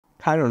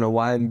I don't know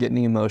why I'm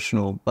getting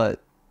emotional,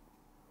 but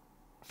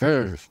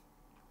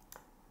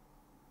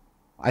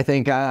I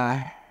think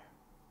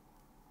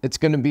it's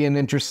going to be an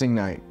interesting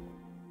night.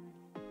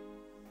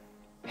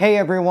 Hey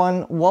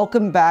everyone,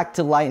 welcome back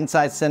to Light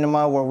Inside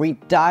Cinema, where we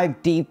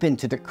dive deep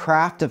into the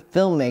craft of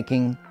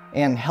filmmaking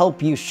and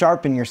help you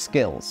sharpen your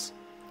skills.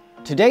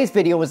 Today's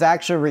video was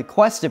actually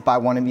requested by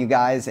one of you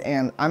guys,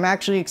 and I'm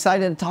actually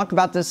excited to talk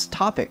about this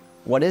topic.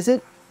 What is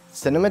it?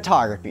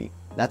 Cinematography.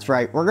 That's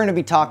right, we're going to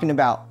be talking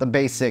about the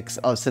basics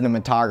of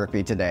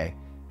cinematography today.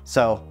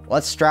 So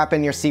let's strap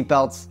in your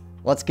seatbelts,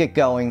 let's get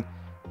going,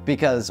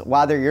 because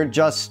whether you're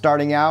just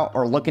starting out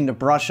or looking to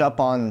brush up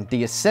on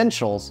the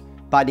essentials,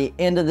 by the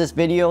end of this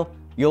video,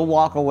 you'll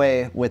walk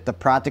away with the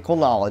practical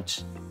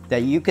knowledge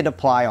that you could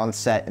apply on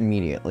set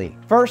immediately.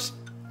 First,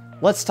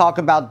 let's talk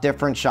about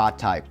different shot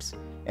types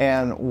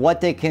and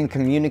what they can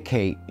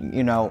communicate,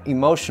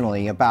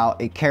 emotionally about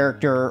a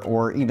character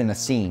or even a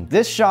scene.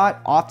 This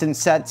shot often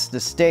sets the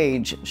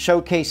stage,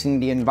 showcasing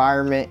the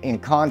environment and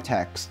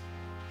context.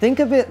 Think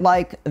of it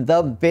like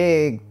the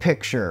big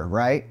picture,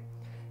 right?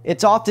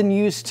 It's often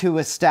used to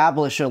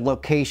establish a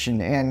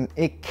location, and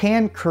it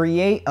can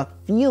create a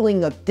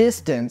feeling of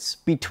distance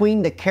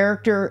between the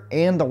character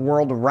and the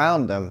world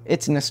around them.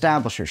 It's an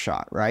establisher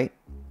shot, right?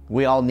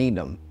 We all need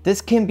them.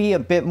 This can be a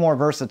bit more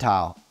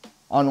versatile.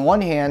 On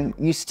one hand,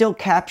 you still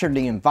capture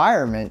the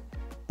environment,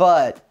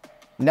 but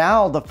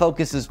now the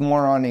focus is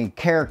more on a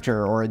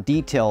character or a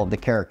detail of the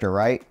character,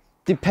 right?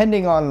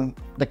 Depending on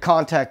the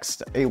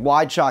context, a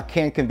wide shot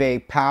can convey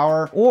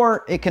power,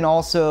 or it can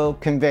also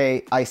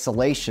convey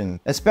isolation,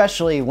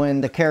 especially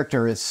when the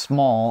character is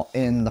small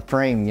in the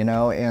frame,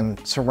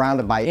 and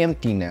surrounded by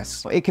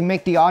emptiness. It can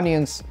make the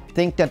audience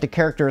think that the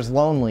character is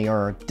lonely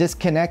or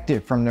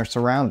disconnected from their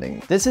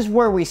surroundings. This is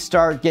where we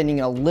start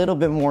getting a little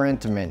bit more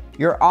intimate.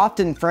 You're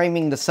often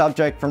framing the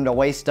subject from the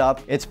waist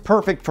up. It's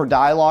perfect for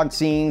dialogue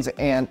scenes,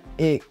 and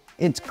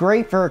it's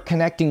great for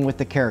connecting with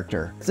the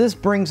character. This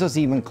brings us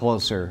even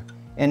closer,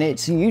 and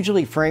it's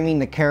usually framing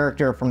the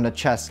character from the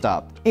chest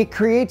up. It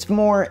creates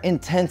more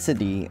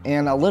intensity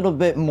and a little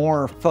bit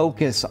more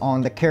focus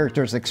on the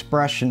character's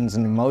expressions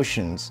and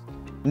emotions.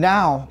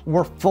 Now,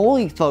 we're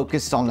fully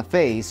focused on the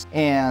face,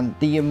 and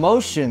the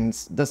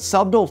emotions, the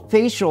subtle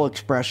facial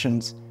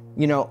expressions,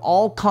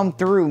 all come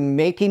through,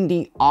 making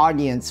the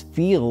audience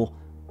feel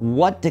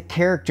what the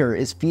character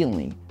is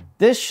feeling.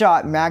 This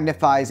shot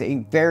magnifies a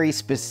very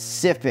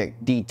specific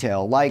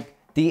detail, like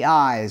the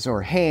eyes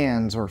or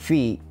hands or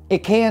feet.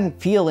 It can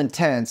feel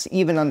intense,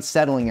 even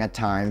unsettling at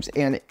times,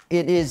 and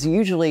it is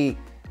usually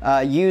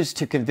used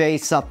to convey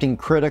something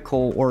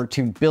critical or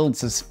to build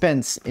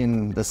suspense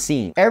in the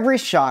scene. Every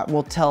shot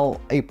will tell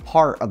a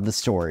part of the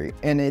story,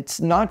 and it's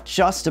not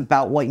just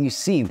about what you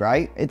see,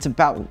 right? It's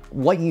about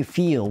what you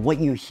feel, what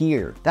you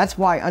hear. That's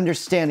why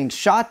understanding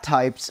shot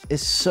types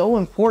is so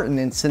important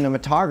in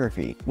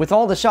cinematography. With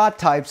all the shot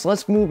types,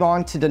 let's move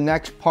on to the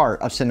next part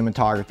of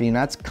cinematography, and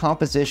that's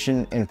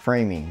composition and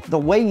framing. The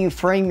way you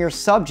frame your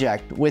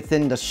subject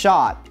within the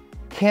shot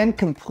can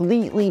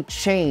completely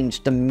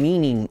change the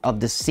meaning of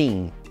the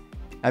scene.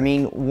 I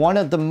mean, one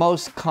of the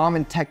most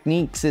common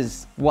techniques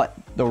is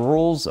the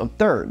rules of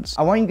thirds.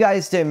 I want you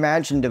guys to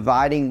imagine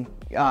dividing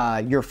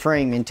your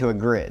frame into a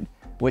grid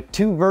with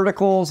 2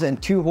 verticals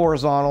and 2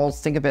 horizontals.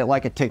 Think of it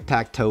like a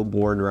tic-tac-toe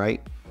board,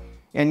 right?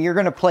 And you're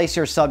gonna place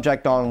your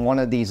subject on one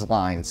of these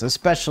lines,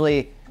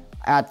 especially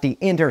at the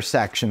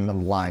intersection of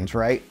the lines,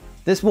 right?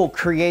 This will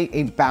create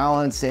a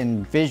balanced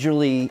and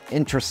visually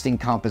interesting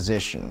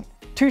composition.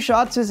 2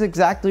 shots is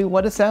exactly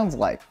what it sounds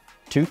like.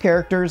 2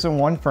 characters in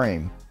 1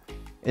 frame.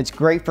 It's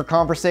great for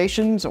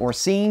conversations or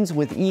scenes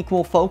with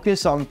equal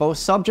focus on both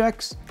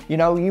subjects. You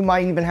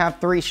might even have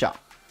 3 shots.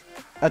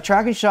 A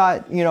tracking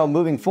shot,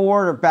 moving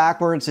forward or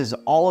backwards is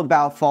all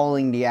about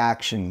following the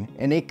action,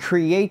 and it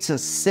creates a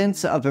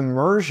sense of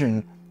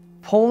immersion,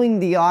 pulling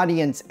the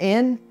audience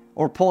in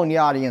or pulling the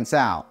audience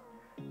out.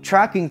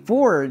 Tracking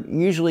forward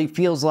usually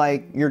feels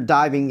like you're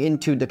diving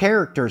into the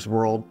character's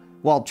world,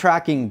 while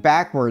tracking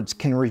backwards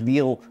can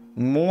reveal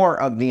more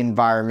of the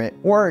environment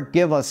or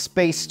give us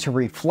space to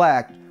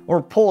reflect or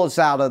pull us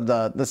out of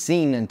the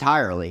scene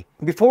entirely.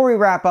 Before we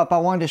wrap up, I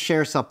wanted to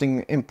share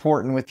something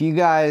important. If you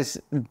guys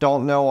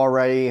don't know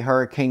already,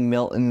 Hurricane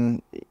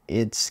Milton,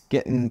 it's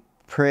getting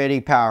pretty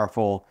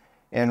powerful,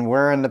 and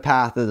we're in the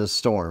path of the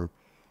storm.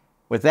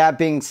 With that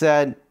being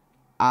said,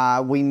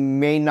 we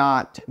may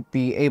not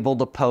be able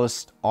to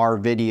post our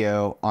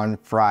video on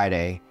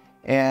Friday,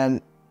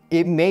 and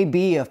it may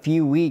be a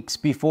few weeks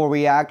before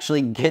we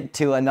actually get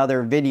to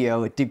another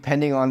video,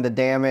 depending on the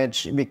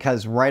damage,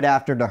 because right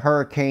after the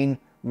hurricane,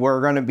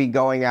 we're going to be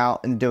going out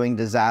and doing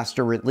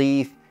disaster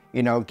relief,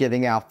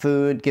 giving out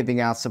food, giving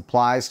out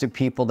supplies to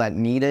people that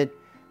need it.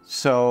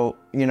 So,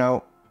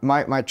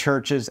 my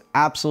church is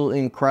absolutely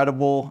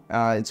incredible.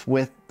 It's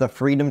with the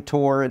Freedom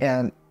Tour.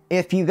 And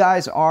if you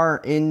guys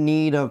are in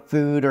need of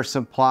food or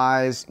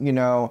supplies,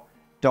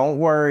 don't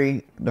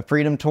worry. The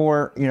Freedom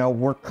Tour,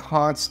 we're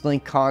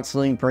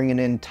constantly bringing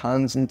in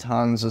tons and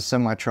tons of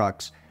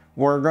semi-trucks.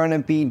 we're going to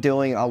be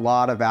doing a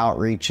lot of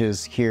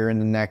outreaches here in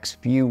the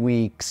next few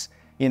weeks,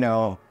 you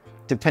know,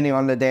 depending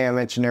on the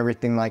damage and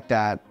everything like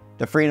that.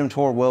 The Freedom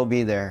Tour will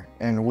be there,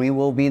 and we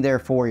will be there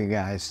for you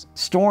guys.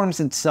 Storms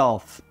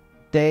itself,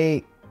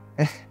 they...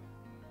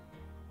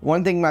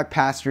 One thing my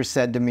pastor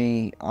said to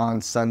me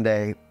on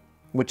Sunday,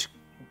 which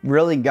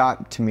really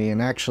got to me,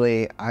 and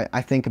actually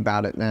I think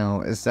about it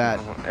now, is that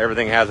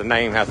everything has a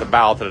name, has to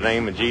bow to the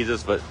name of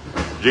Jesus, but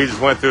Jesus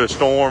went through a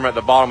storm at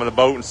the bottom of the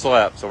boat and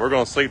slept, so we're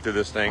going to sleep through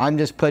this thing. I'm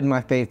just putting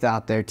my faith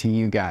out there to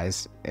you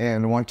guys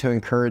and want to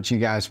encourage you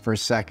guys for a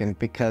second,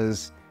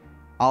 because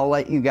I'll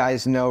let you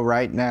guys know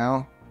right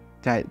now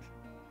that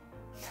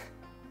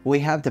we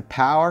have the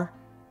power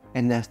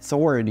and the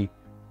authority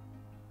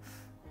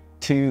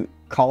to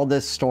call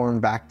this storm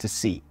back to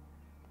sea,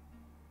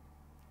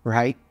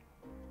 right?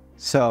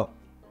 So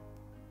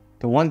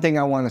the one thing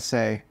I want to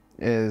say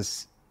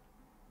is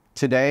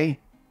today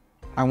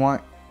I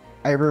want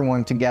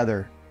everyone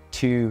together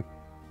to,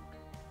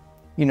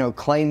 you know,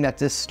 claim that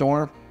this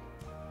storm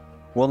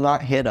will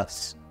not hit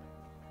us.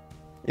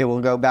 It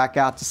will go back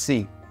out to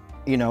sea.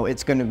 You know,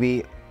 it's going to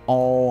be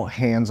all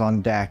hands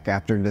on deck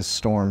after this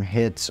storm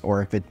hits,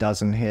 or if it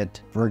doesn't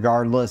hit.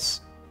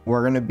 Regardless,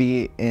 we're going to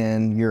be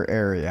in your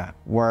area.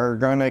 We're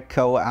going to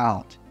go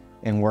out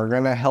and we're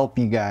going to help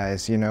you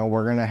guys. You know,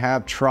 we're going to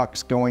have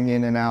trucks going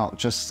in and out.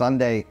 Just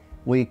Sunday,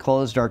 we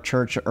closed our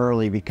church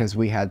early because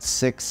we had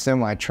 6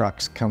 semi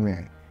trucks come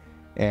in.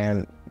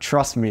 And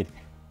trust me,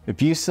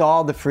 if you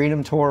saw the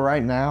Freedom Tour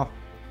right now,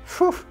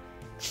 whew,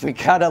 we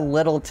got a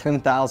little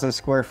 10,000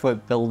 square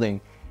foot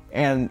building,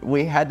 and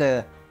we had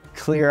to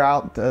clear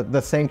out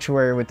the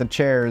sanctuary with the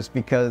chairs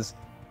because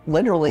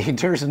literally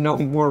there's no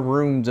more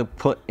room to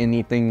put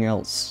anything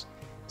else.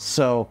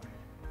 So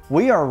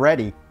we are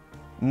ready,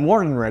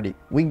 more than ready.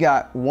 We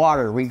got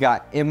water, we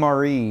got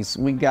MREs,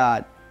 we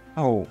got,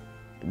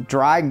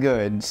 dry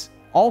goods,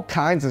 all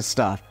kinds of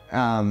stuff.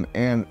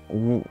 And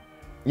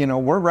you know,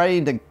 we're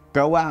ready to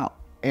go out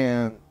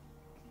and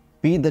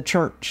be the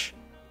church.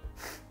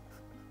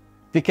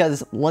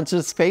 Because let's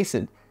just face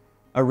it,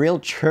 a real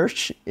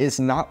church is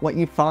not what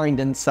you find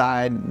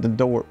inside the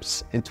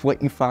doors. It's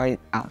what you find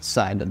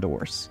outside the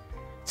doors.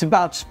 It's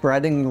about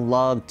spreading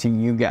love to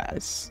you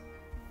guys.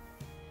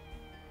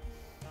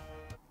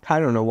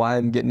 I don't know why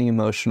I'm getting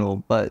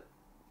emotional, but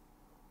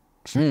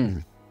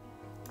I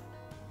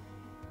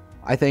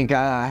think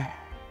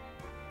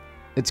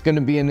it's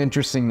gonna be an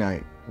interesting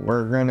night.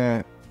 We're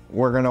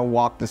gonna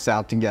walk this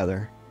out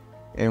together,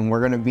 and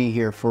we're gonna be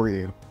here for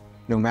you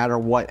no matter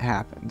what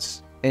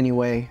happens.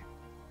 Anyway,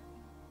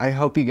 I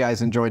hope you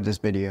guys enjoyed this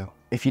video.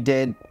 If you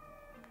did,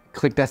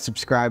 click that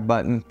subscribe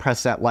button,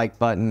 press that like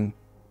button,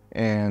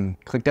 and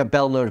click that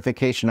bell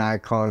notification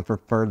icon for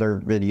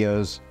further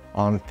videos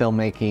on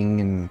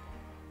filmmaking and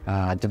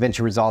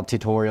DaVinci Resolve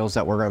tutorials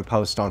that we're going to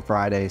post on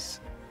Fridays.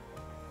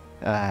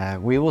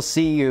 We will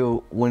see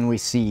you when we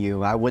see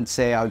you. I would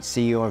say I would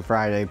see you on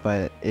Friday,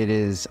 but it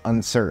is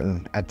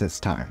uncertain at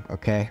this time,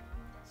 okay?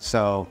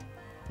 So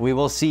we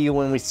will see you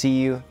when we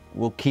see you.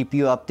 We'll keep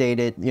you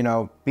updated. You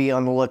know, be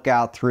on the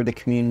lookout through the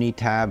community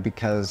tab,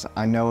 because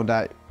I know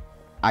that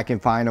I can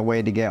find a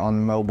way to get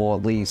on mobile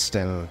at least,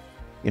 and,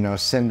 you know,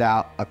 send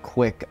out a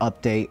quick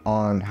update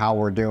on how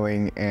we're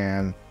doing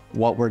and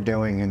what we're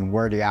doing and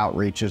where the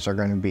outreaches are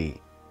going to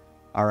be.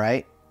 All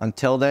right?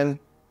 Until then,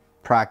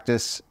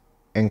 practice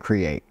and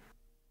create.